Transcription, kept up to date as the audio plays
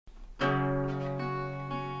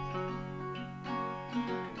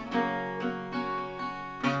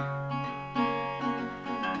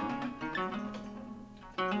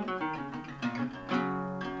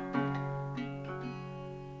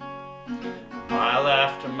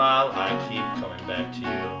after mile, I keep coming back to you.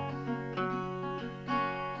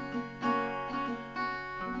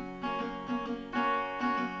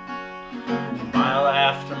 Mile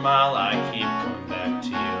after mile, I keep coming back to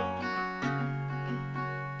you.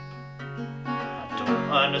 I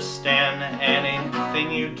don't understand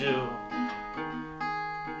anything you do.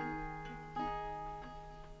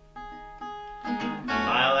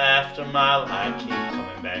 Mile after mile, I keep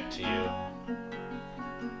coming back to you.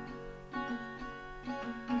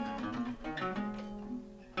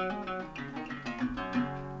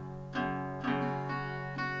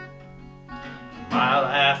 Mile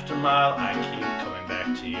after mile, I keep coming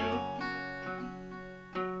back to you.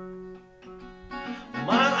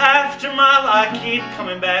 Mile after mile, I keep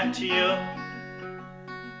coming back to you.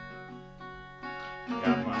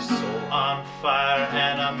 Got my soul on fire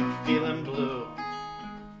and I'm feeling blue.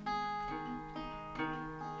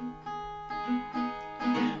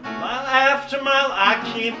 Mile after mile,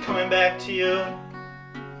 I keep coming back to you.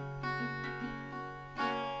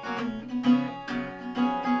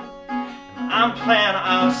 I'm playing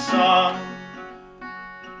our song,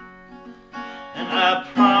 and I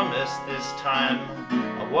promise this time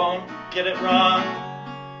I won't get it wrong.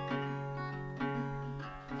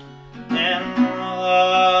 And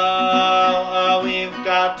we've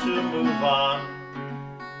got to move on.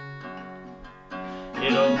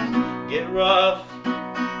 It'll get rough,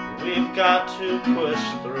 we've got to push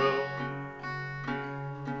through.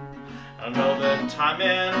 I know the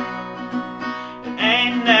timing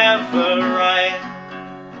ain't never right,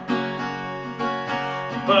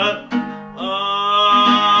 but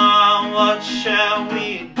what shall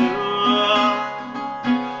we do?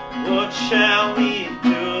 What shall we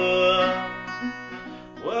do?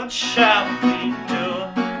 What shall we do?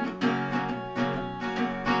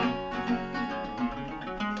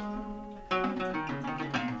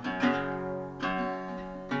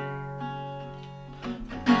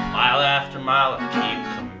 Mile after mile, I keep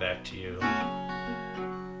coming back to you.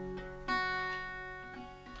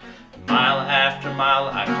 Mile after mile,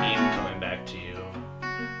 I keep coming back to you.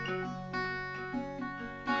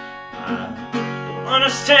 I don't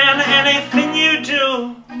understand anything you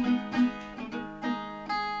do.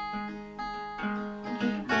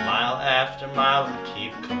 Mile after mile, I